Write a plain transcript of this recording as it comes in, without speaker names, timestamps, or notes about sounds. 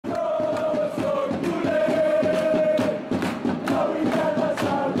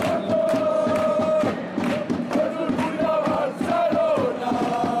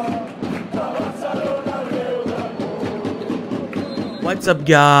What's up,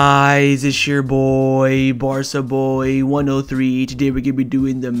 guys? It's your boy Barca Boy 103. Today we're gonna be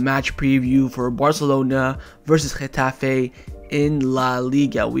doing the match preview for Barcelona versus Getafe in La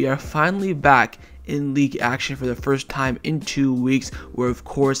Liga. We are finally back in league action for the first time in 2 weeks, where of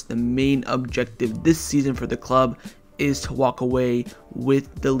course the main objective this season for the club is to walk away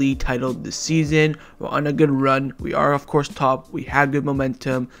with the league title this season. We're on a good run. We are of course top. We have good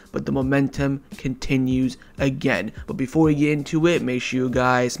momentum, but the momentum continues again. But before we get into it, make sure you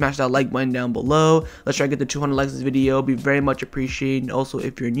guys smash that like button down below. Let's try to get to 200 likes this video. It'll be very much appreciated. And also,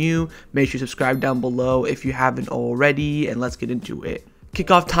 if you're new, make sure you subscribe down below if you haven't already, and let's get into it.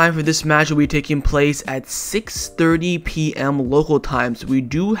 Kickoff time for this match will be taking place at 6:30 p.m. local time. So we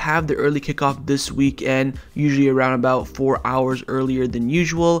do have the early kickoff this weekend, usually around about 4 hours earlier than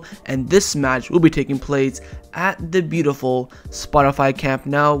usual. And this match will be taking place at the beautiful Spotify Camp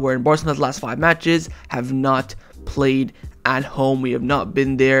Nou, where in Barcelona's last 5 matches have not played at home. We have not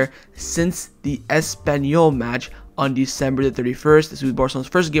been there since the Espanyol match on December the 31st. This was Barcelona's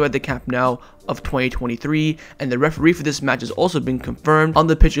first game at the Camp Nou of 2023, and the referee for this match has also been confirmed. On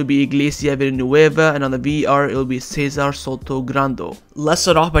the pitch will be Iglesia Villanueva, and on the VAR it will be Cesar Sotogrando. Let's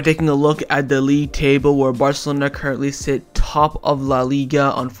start off by taking a look at the league table, where Barcelona currently sit top of La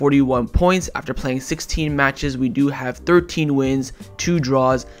Liga on 41 points. After playing 16 matches, we do have 13 wins, 2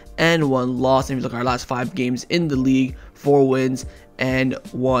 draws, and 1 loss. And if you look at our last 5 games in the league, 4 wins and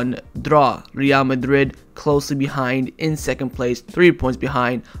 1 draw. Real Madrid closely behind in second place, 3 points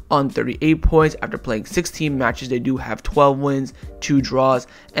behind on 38 points. After playing 16 matches, they do have 12 wins, 2 draws,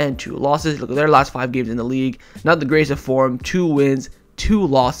 and 2 losses. Look at their last 5 games in the league. Not the greatest of form, 2 wins, 2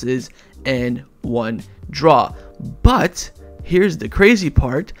 losses, and 1 draw. But here's the crazy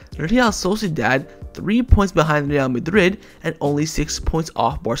part. Real Sociedad 3 points behind Real Madrid and only 6 points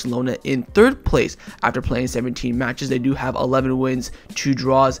off Barcelona in third place. After playing 17 matches, they do have 11 wins, 2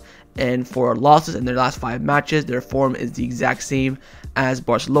 draws, and 4 losses in their last 5 matches. Their form is the exact same as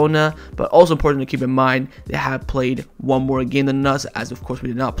Barcelona, but also important to keep in mind, they have played 1 more game than us, as of course we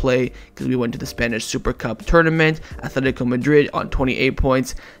did not play because we went to the Spanish Super Cup tournament. Atletico Madrid on 28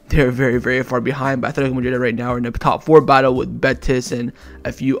 points. They're very far behind, but Atletico Madrid right now are in the top 4 battle with Betis and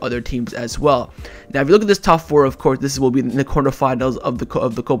a few other teams as well. Now, if you look at this top 4, of course, this will be in the quarterfinals of the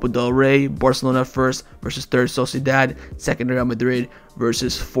Copa del Rey. Barcelona first versus third Sociedad, second Real Madrid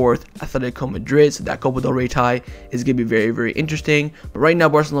versus 4th Atletico Madrid. So that Copa del Rey tie is going to be very interesting. But right now,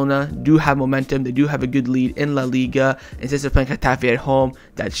 Barcelona do have momentum. They do have a good lead in La Liga, and since they're playing Getafe at home,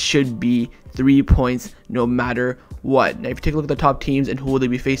 that should be 3 points no matter what. Now, if you take a look at the top teams and who will they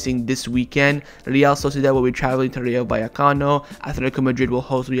be facing this weekend, Real Sociedad will be traveling to Rayo Vallecano, Atletico Madrid will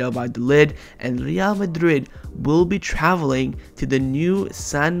host Real Valladolid, and Real Madrid will be traveling to the new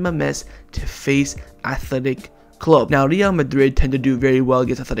San Mamés to face Athletic Club. Now, Real Madrid tend to do very well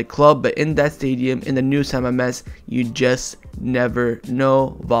against Athletic Club, but in that stadium, in the new San Mamés, you just never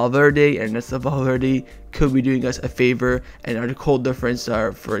know. Valverde and Ernesto Valverde could be doing us a favor, and our goal difference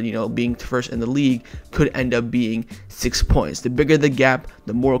for being first in the league could end up being 6 points. The bigger the gap,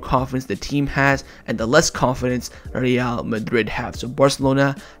 the more confidence the team has, and the less confidence Real Madrid have. So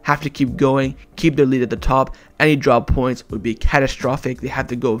Barcelona have to keep going, keep their lead at the top. Any drop points would be catastrophic. They have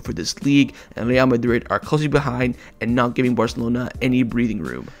to go for this league, and Real Madrid are closely behind and not giving Barcelona any breathing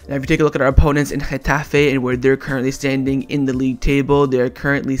room. Now, if you take a look at our opponents in Getafe and where they're currently standing in the league table, they're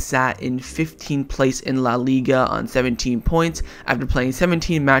currently sat in 15th place in La Liga on 17 points. After playing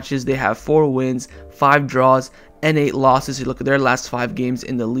 17 matches, they have 4 wins, 5 draws, and 8 losses. You look at their last 5 games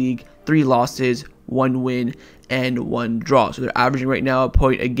in the league, 3 losses, 1 win, and 1 draw. So they're averaging right now a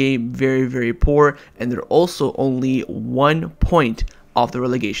point a game, very poor, and they're also only 1 point off the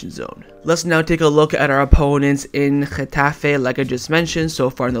relegation zone. Let's now take a look at our opponents in Getafe. Like I just mentioned, so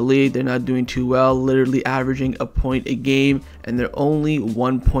far in the league, they're not doing too well, literally averaging a point a game, and they're only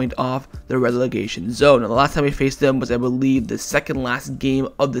 1 point off the relegation zone. Now, the last time we faced them was, I believe, the second last game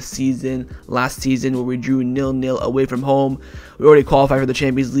of the season, last season, where we drew 0-0 away from home. We already qualified for the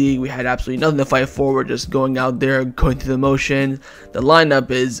Champions League. We had absolutely nothing to fight for. We're just going out there, going through the motion. The lineup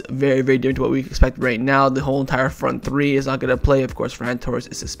is very different to what we expect right now. The whole entire front 3 is not going to play. Of course, Ferran Torres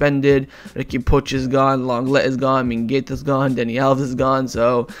is suspended. Ricky Puig is gone, Lenglet is gone, Mingueta's gone, Dani Alves is gone.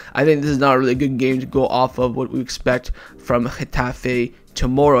 So I think this is not a really good game to go off of what we expect from Getafe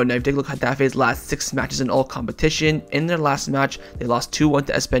tomorrow. Now, if you take a look at Getafe's last 6 matches in all competition, in their last match, they lost 2-1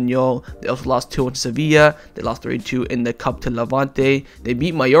 to Espanyol. They also lost 2-1 to Sevilla. They lost 3-2 in the Cup to Levante. They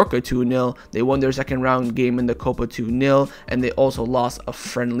beat Mallorca 2-0. They won their second round game in the Copa 2-0. And they also lost a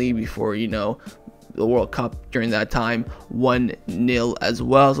friendly before, the World Cup during that time 1-0 as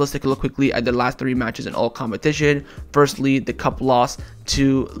well. So let's take a look quickly at the last 3 matches in all competition. Firstly, the cup loss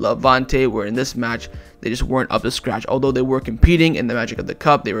to Levante, where in this match they just weren't up to scratch. Although they were competing in the magic of the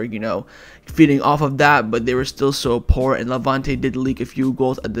cup, they were, feeding off of that, but they were still so poor, and Levante did leak a few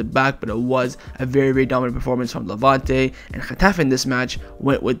goals at the back, but it was a very, very dominant performance from Levante. And Getafe in this match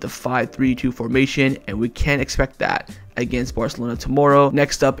went with the 5-3-2 formation, and we can't expect that against Barcelona tomorrow.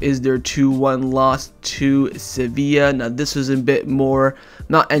 Next up is their 2-1 loss to Sevilla. Now this was a bit more,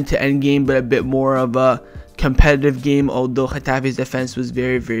 not end-to-end game, but a bit more of a competitive game, although Getafe's defense was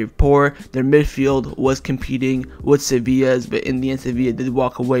very, very poor. Their midfield was competing with Sevilla's, but in the end Sevilla did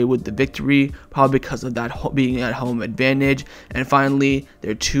walk away with the victory, probably because of that being at home advantage. And finally,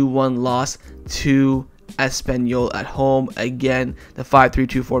 their 2-1 loss to Espanyol at home. Again, the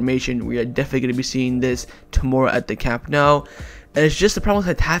 5-3-2 formation. We are definitely going to be seeing this tomorrow at the Camp Nou. And it's just the problem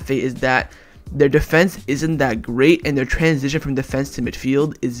with Getafe is that their defense isn't that great, and their transition from defense to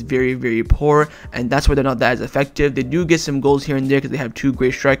midfield is very, very poor, and that's why they're not that as effective. They do get some goals here and there because they have 2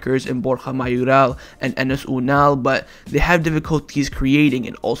 great strikers in Borja Mayoral and Unal, but they have difficulties creating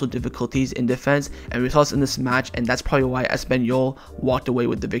and also difficulties in defense, and results in this match, and that's probably why Espanyol walked away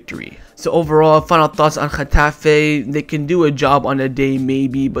with the victory. So overall, final thoughts on Getafe: they can do a job on a day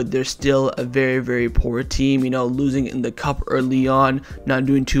maybe, but they're still a very, very poor team. Losing in the cup early on, not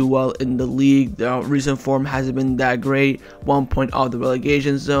doing too well in the league. Their recent form hasn't been that great, 1 point off the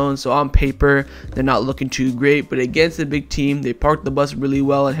relegation zone, so on paper they're not looking too great, but against a big team they parked the bus really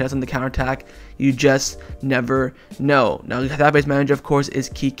well and hit us on the counterattack. You just never know. Now, Getafe's manager, of course, is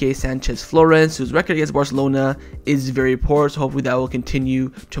Quique Sanchez Florence, whose record against Barcelona is very poor, so hopefully that will continue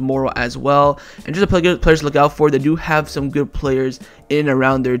tomorrow as well. And just a players to look out for. They do have some good players in and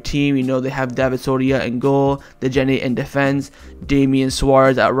around their team. They have David Soria in goal, Djene in defense, Damian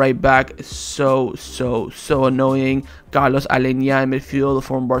Suarez at right back, so annoying. Carlos Alena in midfield, the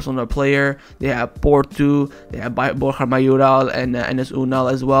former Barcelona player. They have Portu, they have Borja Mayoral and Unal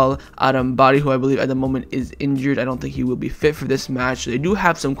as well. Adam Bari, who I believe at the moment is injured. I don't think he will be fit for this match. So they do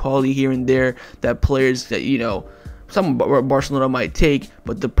have some quality here and there that players that, some Barcelona might take,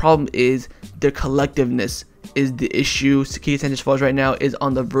 but the problem is their collectiveness is the issue. Quique Sanchez Flores right now is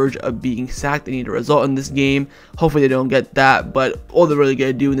on the verge of being sacked. They need a result in this game. Hopefully they don't get that, but all they're really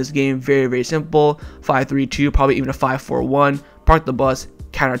going to do in this game, very, very simple: 5-3-2, probably even a 5-4-1, park the bus,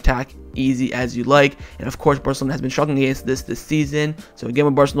 counterattack, easy as you like. And of course Barcelona has been struggling against this season, so again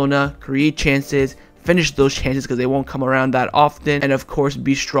with Barcelona, create chances, finish those chances because they won't come around that often, and of course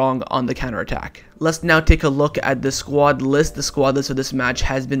be strong on the counterattack. Let's now take a look at the squad list. The squad list for this match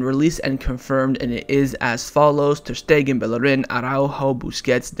has been released and confirmed, and it is as follows: Ter Stegen, Bellerin, Araujo,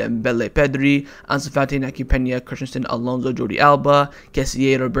 Busquets, Dembele, Pedri, Ansu Fati, Naki Peña, Christensen, Alonso, Jordi Alba,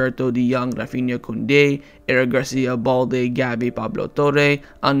 Kessie, Roberto, De Jong, Raphinha, Kounde, Eric Garcia, Balde, Gavi, Pablo Torre,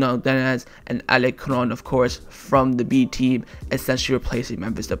 Unal, and Alec Cron, of course, from the B team, essentially replacing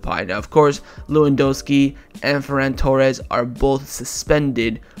Memphis Depay. Now, of course, Lewandowski and Ferran Torres are both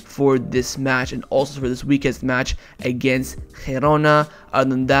suspended for this match and also for this weekend's match against Girona. Other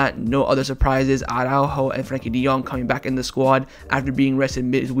than that, no other surprises. Araujo and Frankie de Jong coming back in the squad after being rested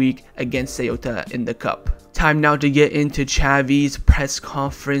midweek against Ceuta in the Cup. Time now to get into Xavi's press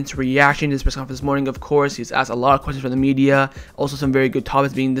conference reaction to this press conference this morning. Of course, he's asked a lot of questions from the media. Also, some very good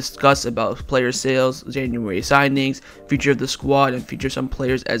topics being discussed about player sales, January signings, future of the squad, and future some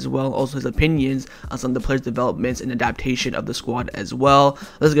players as well. Also, his opinions on some of the players' developments and adaptation of the squad as well.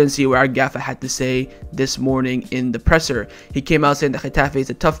 Let's go and see what our Gaffer had to say this morning in the presser. He came out saying that Getafe is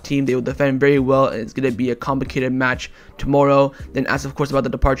a tough team. They will defend very well, and it's going to be a complicated match tomorrow. Then asked, of course, about the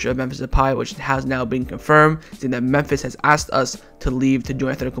departure of Memphis Depay, which has now been confirmed, saying that Memphis has asked us to leave to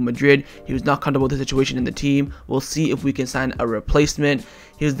join Atletico Madrid. He was not comfortable with the situation in the team. We'll see if we can sign a replacement.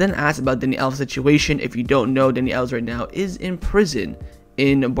 He was then asked about Dani Alves' situation. If you don't know, Dani Alves right now is in prison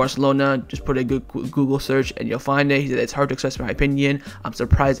in Barcelona. Just put a good Google search and you'll find it. He said it's hard to express my opinion. I'm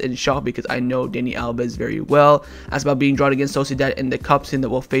surprised and shocked because I know Dani Alves very well. Asked about being drawn against Sociedad in the Cup, saying that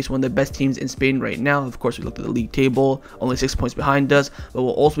we'll face one of the best teams in Spain right now. Of course, we looked at the league table, only 6 points behind us, but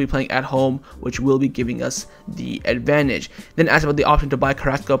we'll also be playing at home, which will be giving us the advantage. Then asked about the option to buy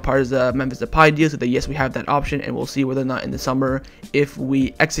Carrasco, part of the Memphis Depay deal, so that yes, we have that option, and we'll see whether or not in the summer if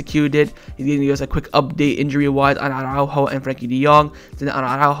we execute it. He's going to give us a quick update injury-wise on Araujo and Frankie de Jong.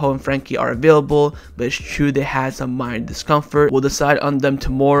 Araujo and Frankie are available, but it's true they had some minor discomfort. We'll decide on them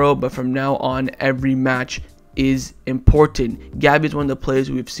tomorrow, but from now on, every match is important. Gavi is one of the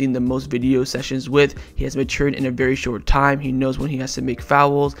players we've seen the most video sessions with. He has matured in a very short time. He knows when he has to make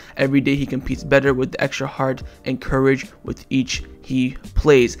fouls. Every day he competes better with the extra heart and courage with each he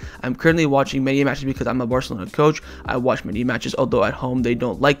plays. I'm currently watching many matches because I'm a Barcelona coach. I watch many matches, although at home they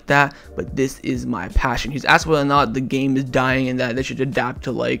don't like that, but this is my passion. He's asked whether or not the game is dying and that they should adapt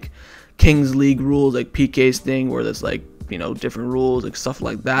to like Kings League rules, like PK's thing, where there's like, you know, different rules, like stuff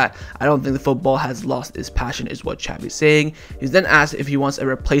like that. I don't think the football has lost its passion, is what Xavi's saying. He's then asked if he wants a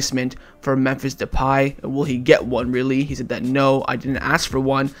replacement for Memphis Depay. Will he get one, really? He said that no, I didn't ask for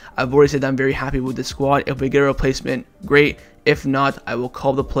one. I've already said that I'm very happy with the squad. If we get a replacement, great. If not, I will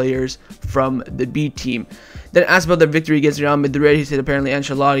call the players from the B team. Then asked about the victory against Real Madrid. He said apparently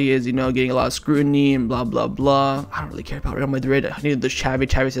Ancelotti is, you know, getting a lot of scrutiny and blah, blah, blah. I don't really care about Real Madrid. I needed this Xavi.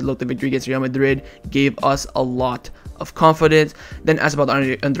 Xavi said, look, the victory against Real Madrid gave us a lot of confidence. Then asked about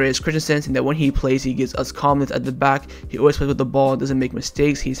Andreas Christensen, saying that when he plays, he gives us calmness at the back. He always plays with the ball, doesn't make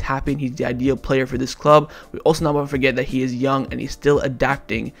mistakes. He's happy and he's the ideal player for this club. We also not want to forget that he is young and he's still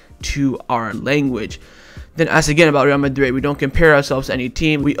adapting to our language. Then asked again about Real Madrid. We don't compare ourselves to any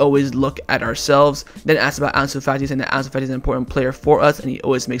team. We always look at ourselves. Then asked about Ansu Fati, saying that Ansu Fati is an important player for us and he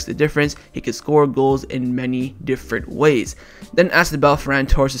always makes the difference. He can score goals in many different ways. Then asked about Ferran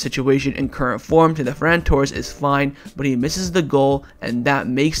Torres' situation in current form. Saying that Ferran Torres is fine, but he misses the goal and that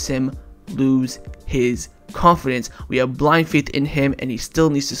makes him lose his confidence. We have blind faith in him and he still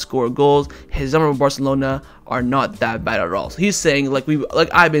needs to score goals. His number with Barcelona are not that bad at all. So he's saying, like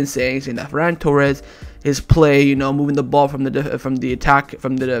I've been saying that Ferran Torres, his play, you know, moving the ball from the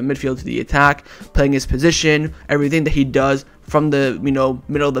midfield to the attack, playing his position, everything that he does from the, you know,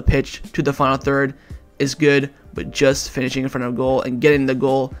 middle of the pitch to the final third is good, but just finishing in front of goal and getting the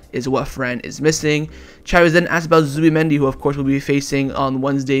goal is what Ferran is missing. Xavi was then asked about Zubimendi, who of course will be facing on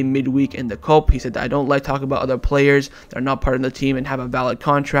Wednesday midweek in the Cup. He said that I don't like talking about other players that are not part of the team and have a valid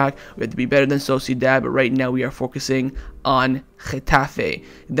contract. We have to be better than Sociedad, but right now we are focusing on Getafe.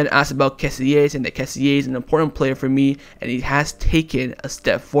 Then asked about Kessie, and that Kessie is an important player for me and he has taken a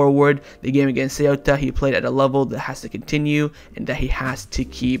step forward. The game against Ceuta, he played at a level that has to continue and that he has to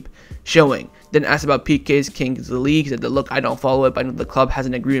keep showing. Then asked about PK's Kings League. He said that look, I don't follow it, but I know the club has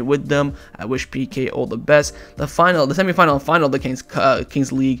an agreement with them. I wish PK all the best. The semi-final and final of the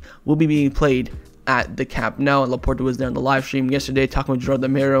Kings League will be being played at the Camp Nou, and Portu was there on the live stream yesterday talking with Gerard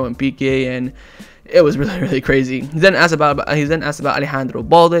Romero and PK, and it was really crazy. He then asked about Alejandro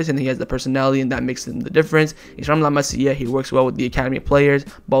Balde, and he has the personality and that makes him the difference. He's from La Masia. He works well with the academy players.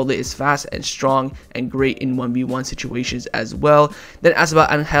 Balde is fast and strong and great in 1v1 situations as well. Then asked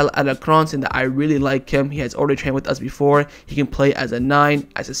about Angel Alacron, and that I really like him. He has already trained with us before. He can play as a 9,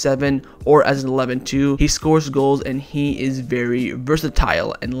 as a 7, or as an 11 too. He scores goals and he is very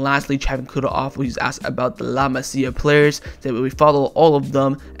versatile. And lastly, Xavi Kounde, who's asked about the La Masia players, that we follow all of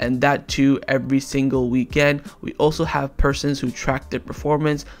them and that too every single weekend. We also have persons who track their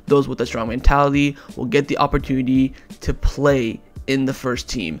performance. Those with a strong mentality will get the opportunity to play in the first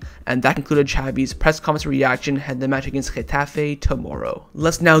team. And that concluded Xavi's press conference reaction ahead of the match against Getafe tomorrow.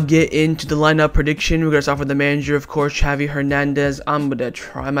 Let's now get into the lineup prediction. We're going to start with the manager, of course, Xavi Hernandez. I'm going to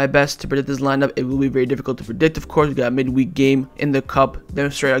try my best to predict this lineup. It will be very difficult to predict, of course. We got a midweek game in the Cup, then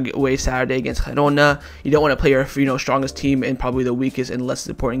straight away Saturday against Girona. You don't want to play your, strongest team in probably the weakest and less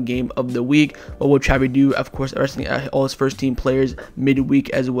important game of the week. What will Xavi do? Of course, resting all his first team players midweek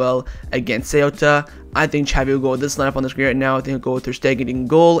as well against Ceuta. I think Xavi will go with this lineup on the screen right now. I think he'll go with Ter Stegen in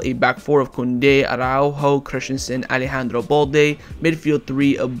goal, a back four of Kounde, Araujo, Christensen, Alejandro Balde, midfield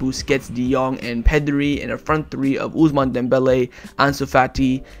three of Busquets, De Jong, and Pedri, and a front three of Ousmane Dembele, Ansu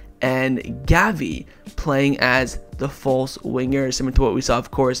Fati, and Gavi playing as the false winger, similar to what we saw,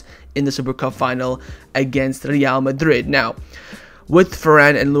 of course, in the Super Cup final against Real Madrid. Now, with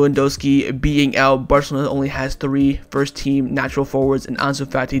Varane and Lewandowski being out, Barcelona only has 3 first-team natural forwards in Ansu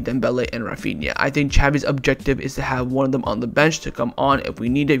Fati, Dembele, and Raphinha. I think Xavi's objective is to have one of them on the bench to come on if we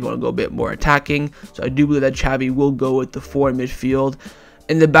need it, if you want to go a bit more attacking. So I do believe that Xavi will go with the 4 in midfield.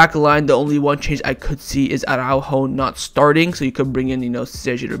 In the back line, the only one change I could see is Araujo not starting. So you could bring in,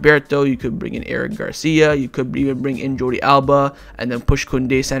 Sergio Roberto, you could bring in Eric Garcia, you could even bring in Jordi Alba, and then push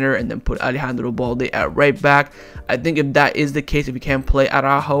Kounde center, and then put Alejandro Balde at right back. I think if that is the case, if we can't play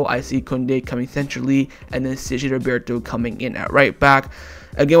Araujo, I see Kounde coming centrally, and then Sergio Roberto coming in at right back.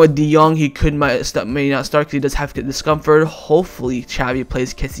 Again, with De Jong, he may not start because he does have discomfort. Hopefully, Xavi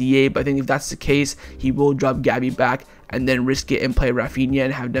plays Kessie, but I think if that's the case, he will drop Gavi back and then risk it and play Raphinha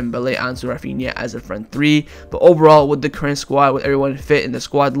and have Dembele, Ansu, Raphinha as a front three. But overall, with the current squad, with everyone fit in the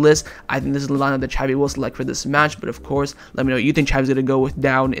squad list, I think this is the lineup that Xavi will select for this match. But of course, let me know what you think Xavi's going to go with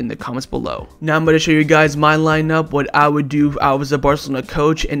down in the comments below. Now I'm going to show you guys my lineup, what I would do if I was a Barcelona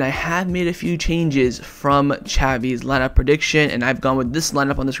coach, and I have made a few changes from Xavi's lineup prediction, and I've gone with this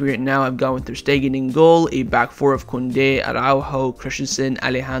lineup on the screen right now. I've gone with Ter Stegen in goal, a back four of Kounde, Araujo, Christensen,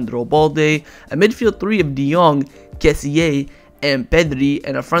 Alejandro, Balde, a midfield three of De Jong, Kessie, and Pedri,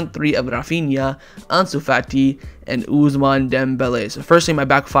 and a front three of Raphinha, Ansu Fati, and Ousmane Dembele. So firstly, my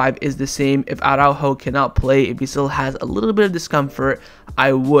back five is the same. If Araujo cannot play, if he still has a little bit of discomfort,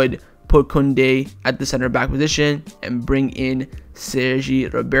 I would put Kounde at the center back position and bring in Sergi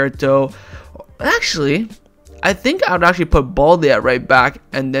Roberto. Actually, I think I would actually put Balde at right back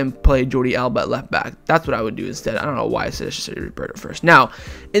and then play Jordi Alba at left back. That's what I would do instead. I don't know why I said Sergi Roberto first. Now,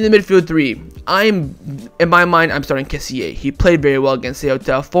 in the midfield three, in my mind, I'm starting Kessie. He played very well against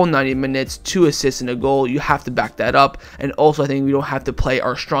Ceuta, full 90 minutes, 2 assists and a goal. You have to back that up. And also, I think we don't have to play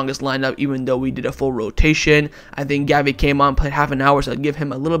our strongest lineup, even though we did a full rotation. I think Gavi came on, played half an hour, so I'd give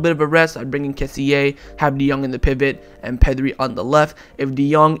him a little bit of a rest. I'd bring in Kessie, have De Jong in the pivot, and Pedri on the left. If De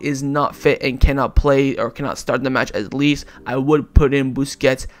Jong is not fit and cannot play or cannot start the match at least, I would put in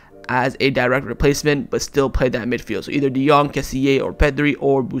Busquets as a direct replacement, but still play that midfield. So either De Jong, Kessie, or Pedri,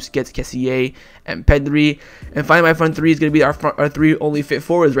 or Busquets, Kessie, and Pedri. And finally, my front three is going to be our three only fit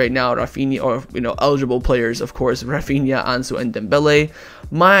forwards right now, Raphinha, or eligible players, of course, Raphinha, Ansu, and Dembele.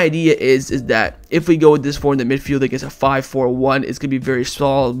 My idea is that if we go with this four in the midfield against a 5-4-1, it's going to be very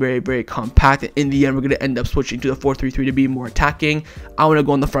solid, very, very compact. And in the end, we're going to end up switching to the 4-3-3 to be more attacking. I want to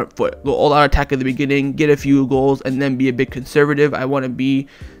go on the front foot, go all out attack at the beginning, get a few goals, and then be a bit conservative. I want to be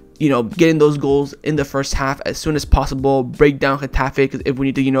getting those goals in the first half as soon as possible, break down Getafe, because if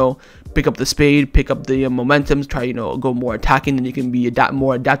we need to, pick up the speed, pick up the momentum, try, go more attacking, then you can be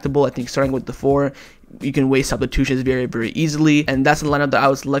more adaptable. I think starting with the four, you can waste substitutions very, very easily, and that's the lineup that I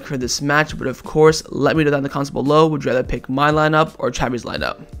would select for this match. But of course, let me know down in the comments below, would you rather pick my lineup or Xavi's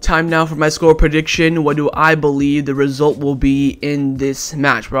lineup? Time now for my score prediction. What do I believe the result will be in this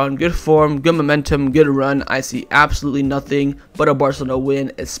match? We're on good form, good momentum, good run. I see absolutely nothing but a Barcelona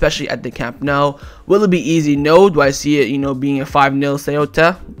win, especially at the Camp Nou. Will it be easy? No. Do I see it, being a 5-0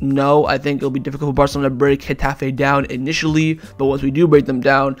 Ceuta? No. I think it'll be difficult for Barcelona to break Getafe down initially, but once we do break them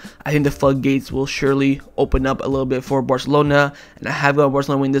down, I think the floodgates will surely open up a little bit for Barcelona, and I have got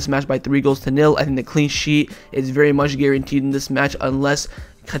Barcelona win this match by 3-0. I think the clean sheet is very much guaranteed in this match unless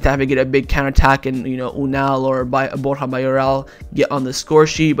Getafe get a big counterattack and Unal or Borja Mayoral get on the score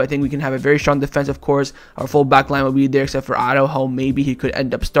sheet. But I think we can have a very strong defense. Of course, our full back line will be there except for Araujo. Maybe he could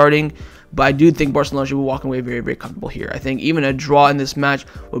end up starting, but I do think Barcelona should be walking away very, very comfortable here. I think even a draw in this match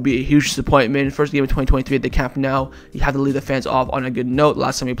would be a huge disappointment. First game of 2023 at the Camp Nou, you have to leave the fans off on a good note.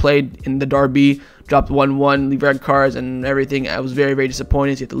 Last time we played in the derby, dropped 1-1, leave red cards and everything. I was very, very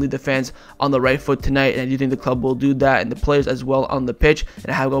disappointed. So you have to leave the fans on the right foot tonight, and I do think the club will do that, and the players as well on the pitch.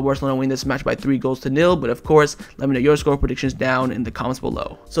 And I have got Barcelona win this match by 3-0. But of course, let me know your score predictions down in the comments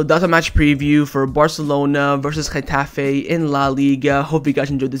below. So that's a match preview for Barcelona versus Getafe in La Liga. Hope you guys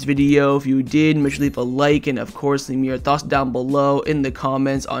enjoyed this video. If you did, make sure to leave a like, and of course leave me your thoughts down below in the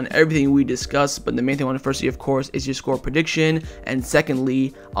comments on everything we discussed. But the main thing I want to first see, of course, is your score prediction, and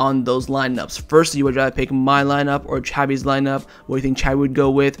secondly on those lineups. Firstly, would you rather pick my lineup or Xavi's lineup? What do you think Xavi would go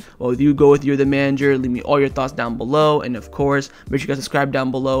with? What would you go with? You're the manager. Leave me all your thoughts down below, and of course make sure you guys subscribe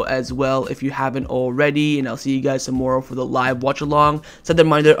down below as well if you haven't already. And I'll see you guys tomorrow for the live watch along. Set the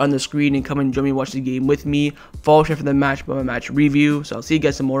reminder on the screen and come and join me, watch the game with me. Follow for the match by my match review. So I'll see you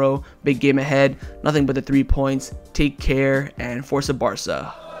guys tomorrow. Big game ahead, nothing but the 3 points. Take care and forza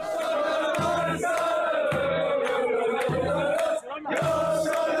Barca.